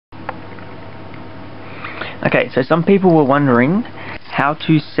Okay, so some people were wondering how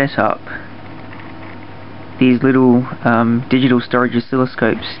to set up these little digital storage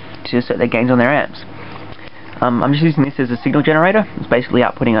oscilloscopes to set their gains on their amps. I'm just using this as a signal generator. It's basically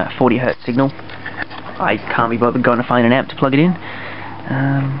outputting a 40 Hz signal. I can't be bothered going to find an amp to plug it in.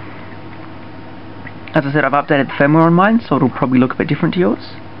 As I said, I've updated the firmware on mine, so it'll probably look a bit different to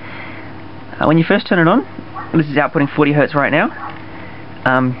yours. When you first turn it on, this is outputting 40 Hz right now.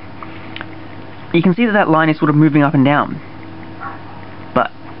 You can see that line is sort of moving up and down, but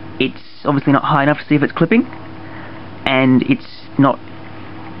it's obviously not high enough to see if it's clipping, and it's not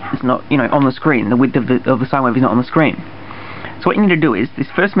you know, on the screen. The width of the sine wave is not on the screen. So what you need to do is this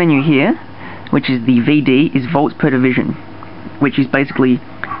first menu here, which is the VD, is volts per division, which is basically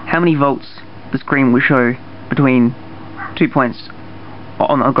how many volts the screen will show between 2 points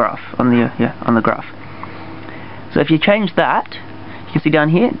on the graph, on the graph. So if you change that, you can see down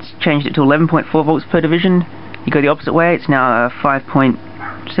here it's changed it to 11.4 volts per division. You go the opposite way, it's now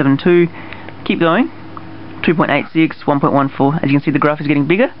 5.72. Keep going, 2.86, 1.14. As you can see, the graph is getting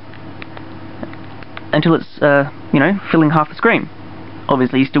bigger until it's you know, filling half the screen.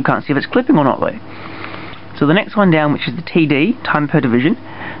 Obviously you still can't see if it's clipping or not though. So the next one down, which is the TD, time per division,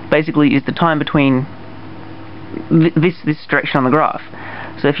 basically is the time between this direction on the graph.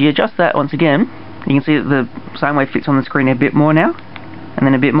 So if you adjust that once again, you can see that the sine wave fits on the screen a bit more now, and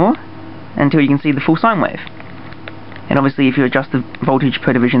then a bit more, until you can see the full sine wave. And obviously if you adjust the voltage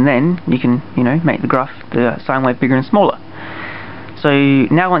per division, then you can, you know, make the graph, the sine wave, bigger and smaller. So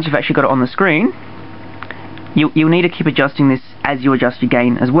now once you've actually got it on the screen, you'll need to keep adjusting this as you adjust your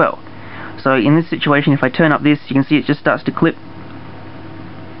gain as well. So in this situation, if I turn up this, you can see it just starts to clip.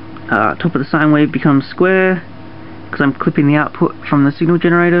 Top of the sine wave becomes square, because I'm clipping the output from the signal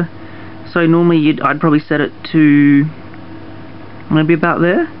generator. So normally I'd probably set it to maybe about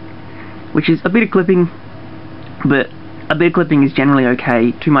there, which is a bit of clipping, but a bit of clipping is generally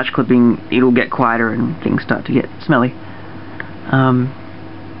okay. Too much clipping, it'll get quieter and things start to get smelly.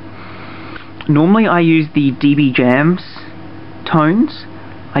 Normally I use the dB jams tones.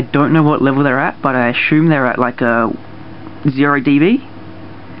 I don't know what level they're at, but I assume they're at like a 0 dB,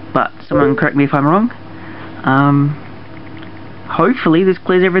 but someone correct me if I'm wrong. Hopefully this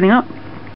clears everything up.